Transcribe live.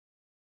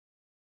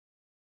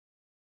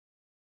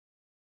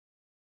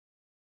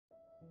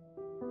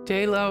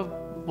Jayla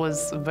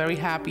was a very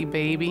happy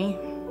baby,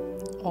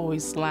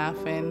 always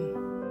laughing.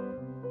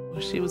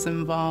 She was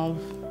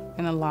involved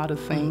in a lot of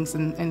things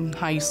in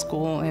high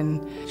school,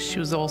 and she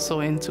was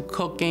also into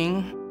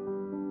cooking.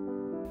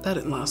 That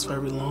didn't last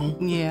very long.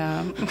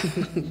 Yeah.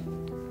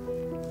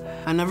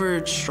 I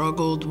never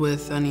struggled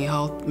with any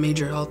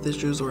major health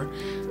issues or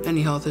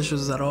any health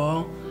issues at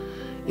all.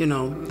 You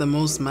know, the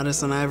most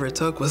medicine I ever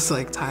took was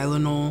like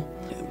Tylenol.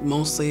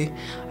 Mostly,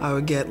 I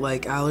would get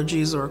like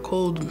allergies or a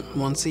cold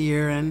once a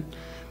year, and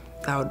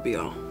that would be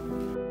all.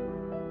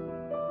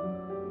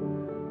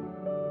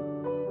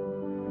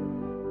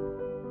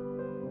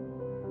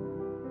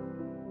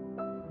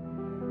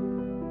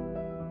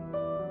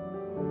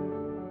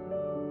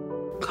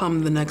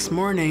 Come the next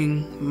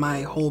morning,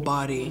 my whole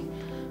body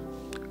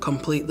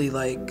completely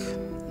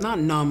not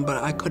numb,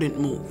 but I couldn't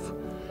move.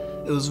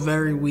 It was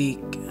very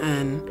weak,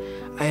 and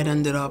I had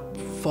ended up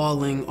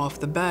falling off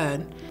the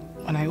bed.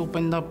 When I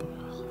opened up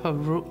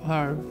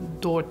her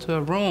door to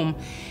her room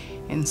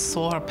and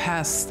saw her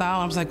passed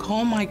out, I was like,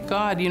 oh my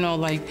God, you know,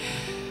 like,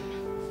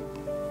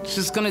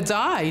 she's gonna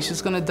die,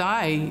 she's gonna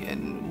die.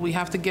 And we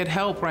have to get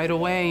help right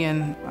away.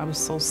 And I was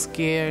so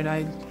scared.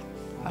 I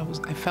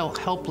felt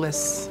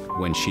helpless.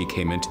 When she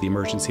came into the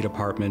emergency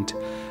department,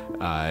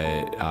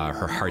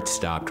 her heart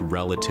stopped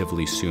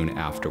relatively soon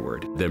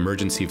afterward. The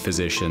emergency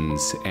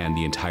physicians and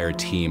the entire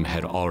team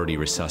had already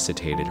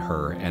resuscitated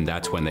her, and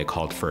that's when they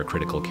called for a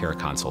critical care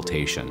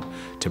consultation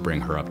to bring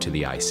her up to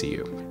the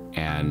ICU.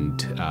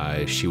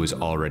 And she was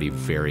already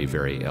very,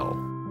 very ill.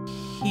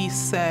 He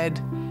said,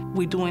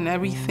 we're doing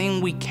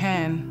everything we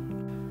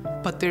can,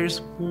 but there's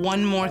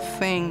one more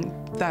thing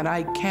that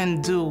I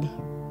can do,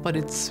 but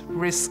it's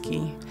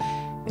risky.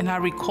 And I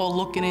recall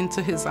looking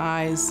into his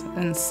eyes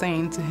and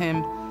saying to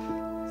him,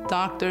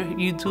 Doctor,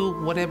 you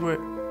do whatever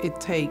it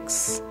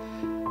takes.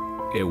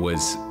 It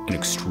was an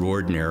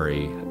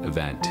extraordinary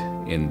event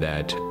in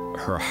that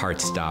her heart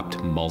stopped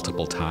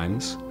multiple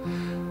times.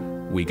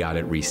 We got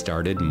it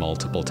restarted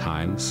multiple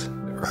times.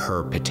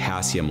 Her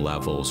potassium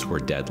levels were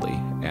deadly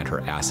and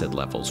her acid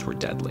levels were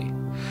deadly.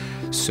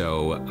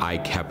 So I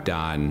kept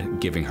on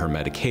giving her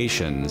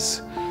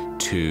medications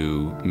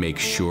to make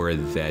sure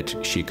that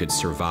she could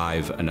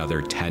survive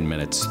another 10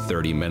 minutes,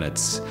 30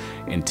 minutes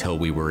until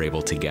we were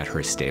able to get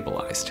her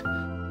stabilized.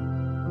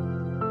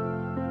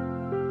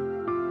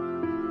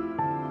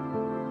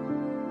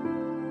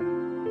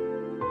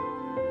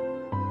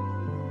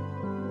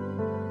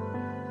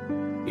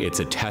 It's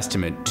a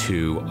testament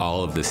to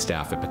all of the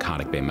staff at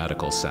Peconic Bay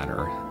Medical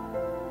Center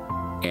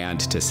and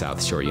to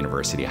South Shore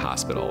University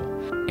Hospital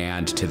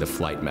and to the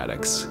flight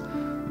medics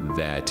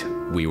that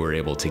we were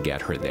able to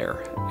get her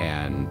there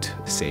and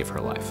save her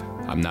life.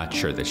 I'm not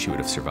sure that she would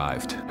have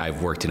survived.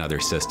 I've worked in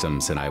other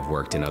systems and I've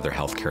worked in other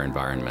healthcare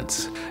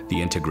environments.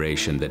 The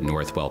integration that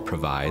Northwell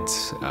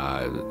provides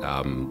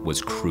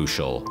was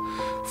crucial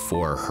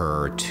for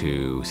her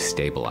to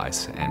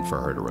stabilize and for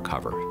her to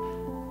recover.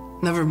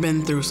 Never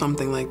been through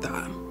something like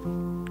that.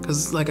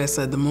 Because like I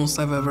said, the most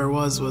I've ever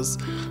was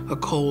a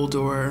cold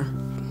or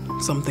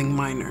something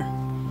minor.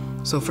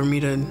 So for me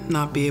to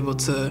not be able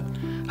to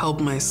help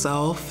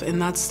myself in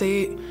that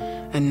state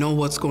and know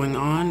what's going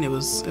on, it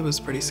was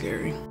pretty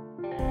scary.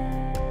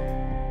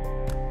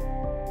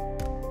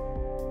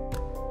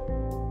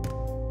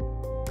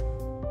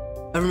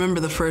 I remember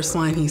the first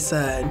line he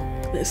said.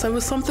 It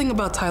was something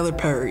about Tyler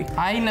Perry.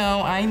 I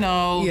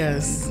know.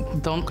 Yes.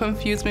 Don't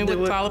confuse me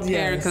with Tyler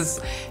Perry,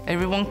 because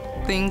everyone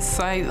thinks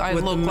I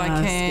look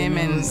like him,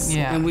 and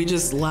yeah. And we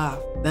just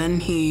laughed. Then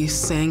he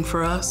sang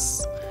for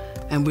us,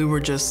 and we were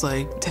just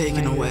like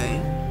taken away.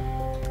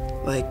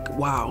 Like,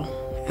 wow.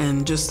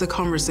 And just the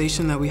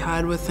conversation that we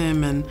had with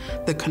him and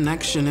the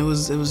connection, it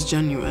was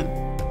genuine.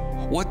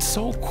 What's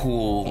so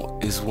cool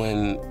is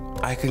when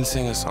I can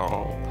sing a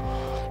song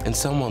and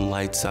someone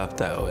lights up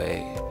that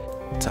way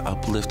to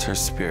uplift her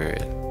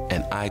spirit,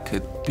 and I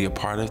could be a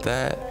part of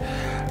that.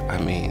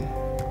 I mean,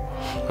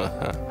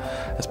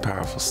 that's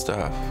powerful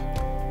stuff.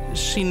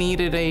 She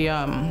needed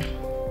a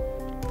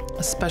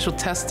special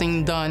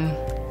testing done.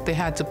 They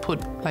had to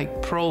put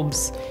like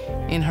probes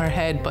in her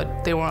head,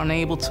 but they were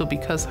unable to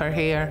because her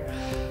hair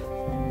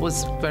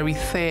was very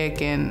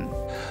thick. And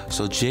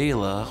so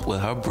Jayla,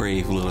 with her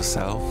brave little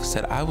self,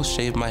 said, I will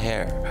shave my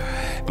hair.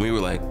 And we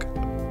were like,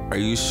 are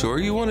you sure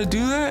you want to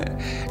do that?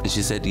 And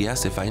she said,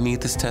 yes, if I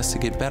need this test to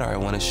get better, I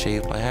want to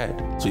shave my head.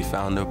 So we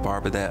found a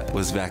barber that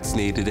was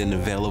vaccinated and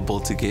available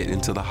to get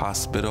into the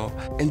hospital.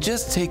 And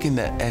just taking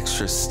that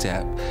extra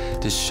step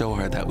to show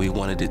her that we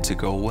wanted it to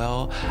go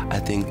well, I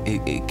think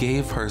it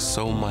gave her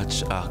so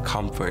much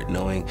comfort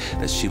knowing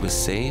that she was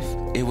safe.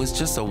 It was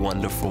just a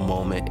wonderful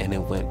moment, and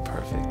it went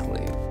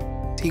perfectly.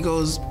 He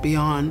goes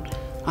beyond,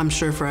 I'm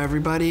sure, for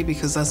everybody,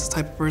 because that's the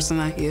type of person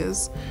that he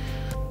is.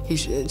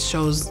 It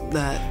shows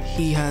that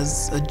he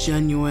has a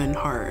genuine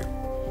heart.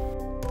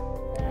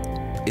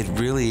 It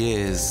really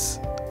is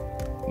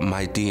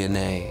my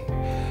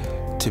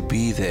DNA to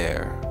be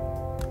there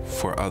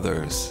for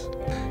others,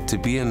 to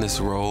be in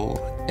this role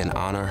and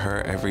honor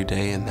her every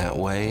day in that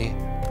way.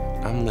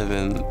 I'm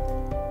living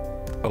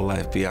a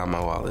life beyond my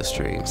wildest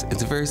dreams.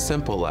 It's a very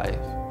simple life,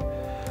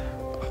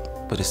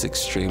 but it's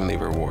extremely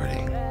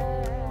rewarding.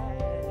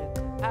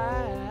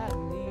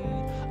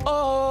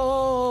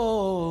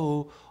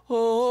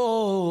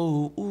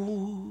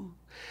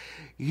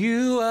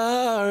 You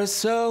are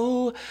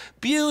so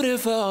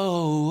beautiful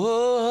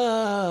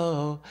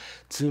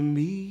to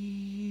me.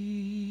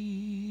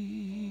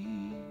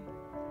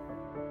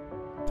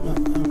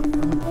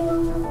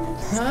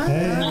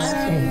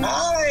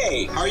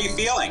 Hi! How are you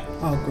feeling?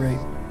 Oh, great.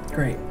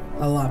 Great.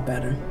 A lot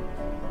better.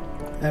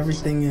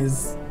 Everything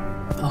is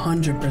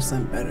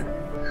 100% better.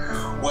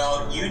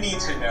 Well, you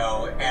need to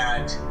know,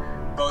 and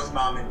both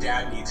Mom and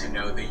Dad need to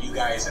know, that you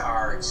guys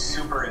are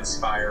super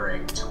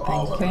inspiring to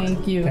all of us.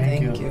 Thank you.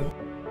 Thank you.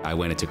 I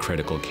went into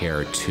critical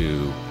care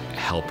to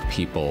help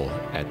people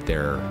at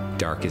their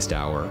darkest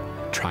hour,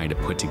 trying to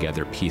put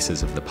together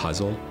pieces of the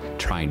puzzle,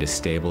 trying to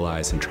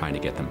stabilize and trying to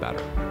get them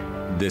better.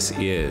 This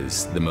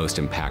is the most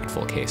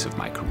impactful case of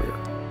my career.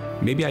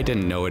 Maybe I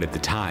didn't know it at the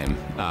time,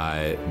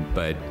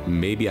 but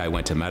maybe I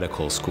went to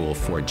medical school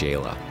for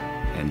Jayla,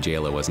 and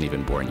Jayla wasn't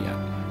even born yet.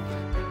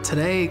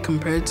 Today,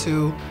 compared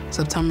to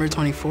September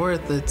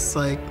 24th, it's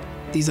like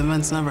these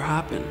events never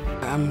happened.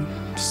 I'm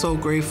so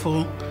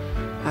grateful.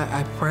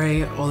 I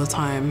pray all the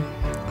time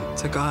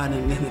to God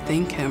and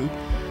thank Him,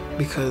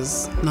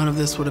 because none of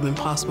this would have been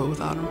possible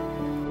without Him.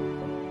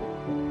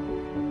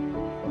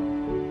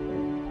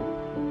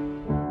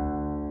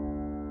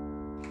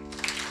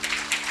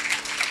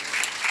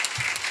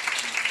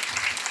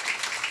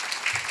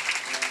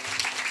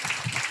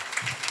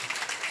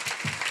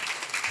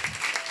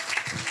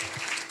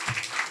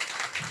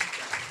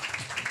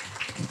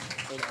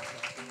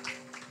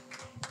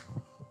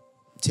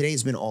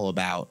 Today's been all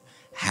about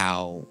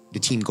how the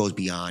team goes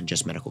beyond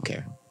just medical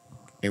care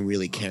and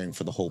really caring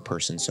for the whole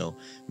person. So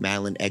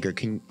Madeline, Edgar,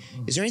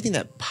 is there anything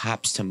that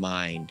pops to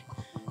mind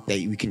that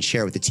we can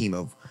share with the team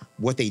of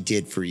what they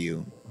did for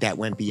you that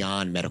went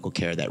beyond medical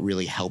care that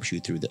really helps you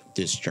through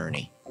this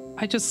journey?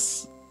 I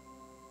just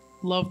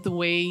love the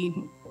way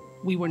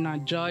we were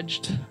not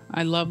judged.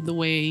 I love the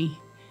way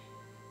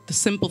the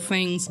simple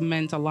things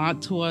meant a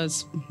lot to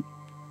us.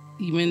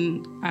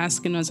 Even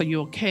asking us, are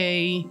you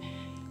okay?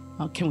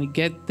 Can we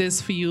get this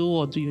for you,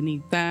 or do you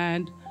need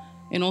that?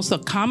 And also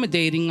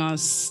accommodating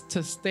us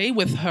to stay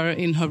with her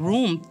in her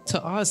room,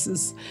 to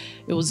us,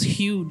 it was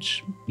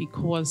huge,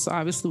 because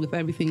obviously with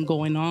everything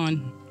going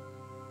on,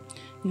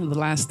 you know, the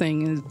last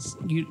thing is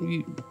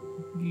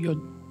your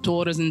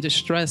daughter's in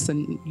distress,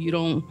 and you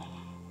don't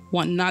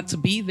want not to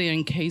be there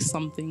in case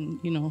something,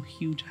 you know,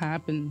 huge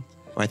happened.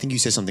 Well, I think you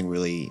said something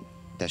really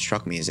that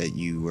struck me, is that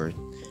you were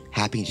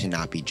happy to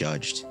not be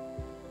judged.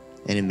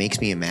 And it makes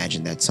me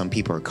imagine that some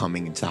people are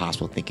coming into the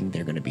hospital thinking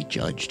they're going to be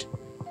judged.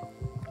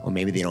 Or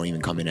maybe they don't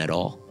even come in at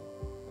all.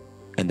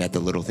 And that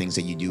the little things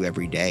that you do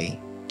every day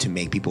to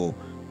make people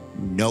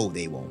know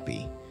they won't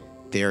be,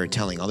 they're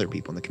telling other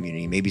people in the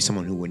community. Maybe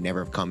someone who would never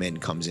have come in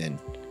comes in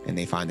and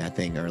they find that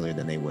thing earlier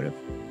than they would have.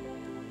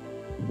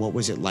 What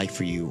was it like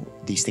for you,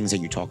 these things that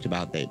you talked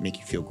about that make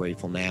you feel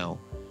grateful now?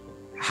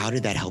 How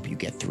did that help you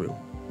get through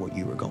what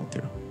you were going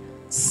through?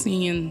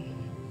 Seeing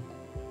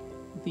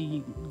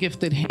the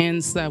gifted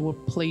hands that were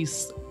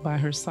placed by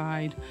her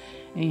side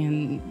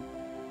and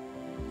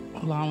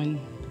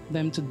allowing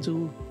them to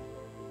do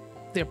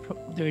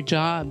their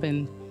job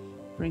and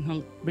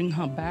bring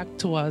her back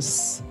to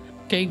us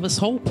gave us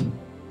hope.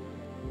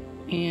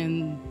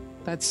 And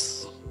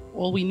that's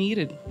all we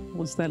needed,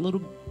 was that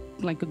little,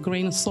 like a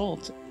grain of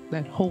salt,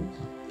 that hope.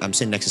 I'm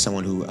sitting next to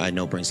someone who I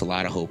know brings a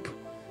lot of hope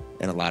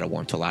and a lot of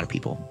warmth to a lot of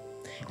people.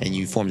 And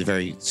you formed a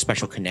very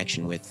special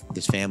connection with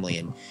this family,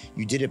 and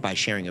you did it by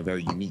sharing a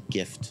very unique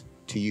gift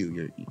to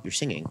you. You're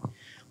singing,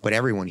 but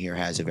everyone here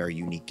has a very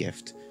unique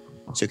gift.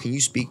 So can you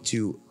speak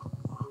to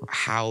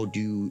how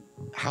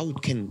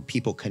can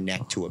people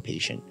connect to a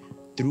patient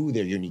through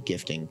their unique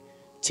gifting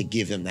to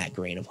give them that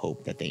grain of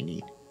hope that they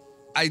need?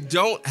 I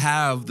don't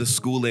have the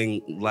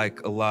schooling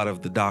like a lot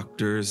of the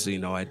doctors, you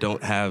know, I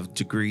don't have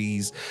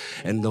degrees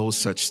and those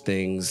such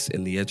things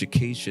in the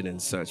education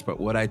and such, but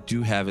what I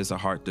do have is a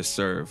heart to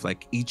serve,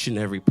 like each and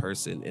every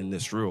person in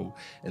this room,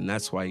 and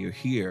that's why you're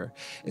here.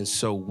 And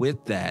so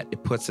with that,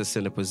 it puts us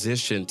in a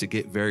position to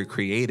get very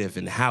creative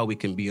in how we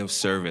can be of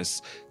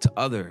service to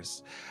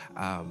others.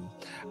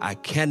 I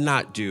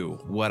cannot do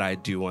what I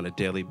do on a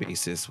daily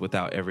basis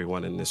without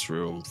everyone in this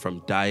room,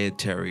 from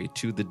dietary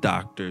to the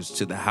doctors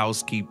to the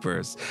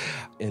housekeepers.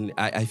 And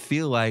I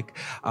feel like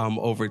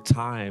over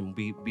time,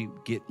 we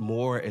get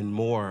more and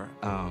more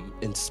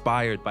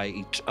inspired by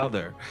each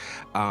other,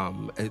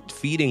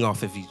 feeding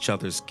off of each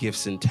other's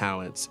gifts and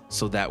talents.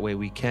 So that way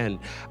we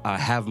can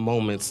have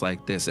moments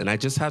like this. And I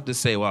just have to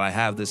say, while I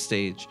have this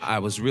stage, I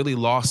was really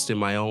lost in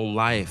my own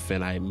life,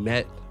 and I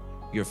met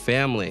your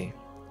family.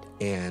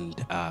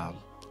 And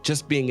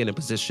just being in a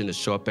position to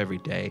show up every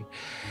day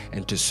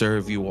and to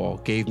serve you all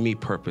gave me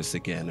purpose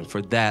again. And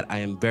for that, I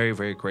am very,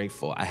 very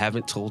grateful. I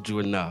haven't told you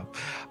enough.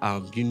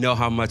 You know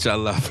how much I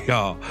love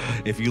y'all.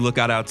 If you look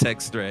at our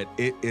text thread,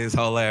 it is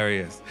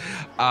hilarious.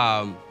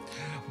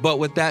 But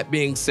with that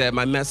being said,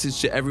 my message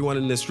to everyone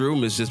in this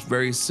room is just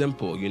very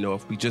simple. You know,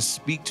 if we just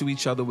speak to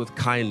each other with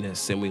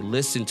kindness and we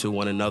listen to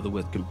one another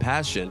with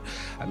compassion,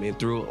 I mean,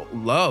 through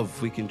love,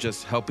 we can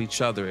just help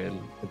each other.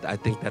 And I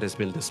think that has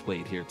been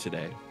displayed here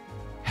today.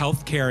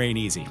 Healthcare ain't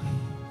easy.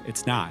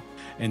 It's not.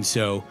 And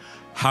so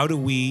how do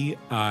we,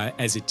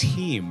 as a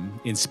team,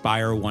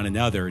 inspire one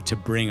another to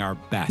bring our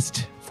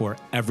best for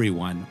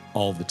everyone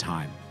all the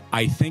time?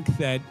 I think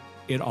that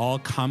it all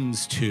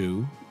comes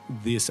to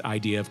this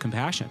idea of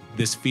compassion,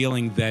 this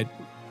feeling that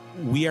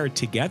we are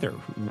together,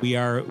 we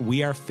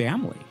are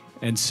family.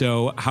 And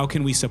so how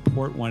can we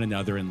support one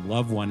another and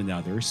love one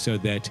another so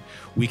that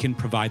we can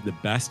provide the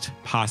best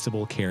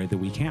possible care that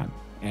we can?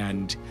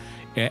 And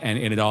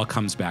it all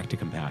comes back to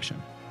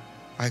compassion.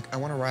 I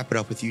want to wrap it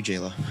up with you,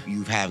 Jayla.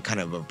 You have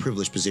kind of a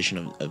privileged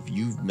position of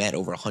you've met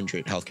over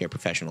 100 healthcare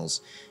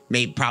professionals,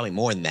 maybe probably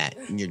more than that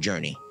in your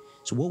journey.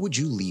 So what would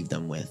you leave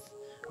them with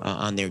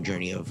on their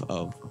journey of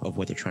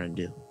what they're trying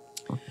to do?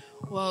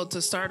 Well,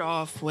 to start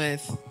off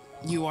with,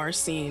 you are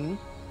seen.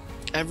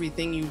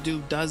 Everything you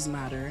do does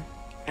matter.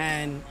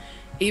 And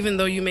even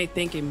though you may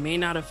think it may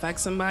not affect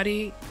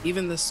somebody,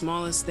 even the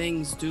smallest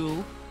things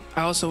do.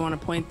 I also want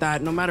to point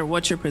that no matter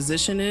what your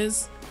position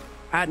is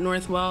at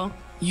Northwell,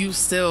 you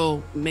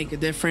still make a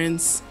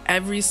difference.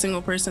 Every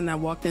single person that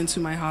walked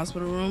into my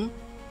hospital room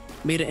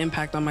made an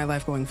impact on my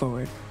life going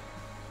forward.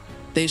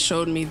 They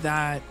showed me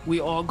that we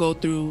all go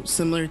through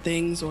similar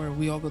things, or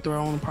we all go through our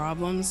own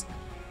problems,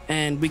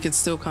 and we could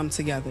still come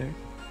together.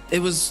 It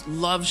was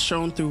love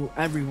shown through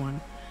everyone.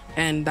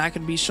 And that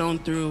could be shown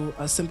through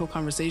a simple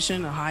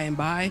conversation, a hi and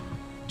bye.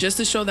 Just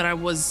to show that I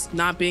was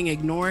not being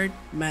ignored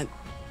meant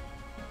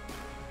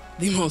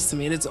the most to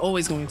me. It's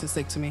always going to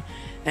stick to me.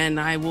 And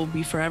I will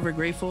be forever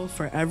grateful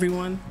for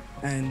everyone.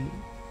 And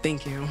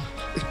thank you.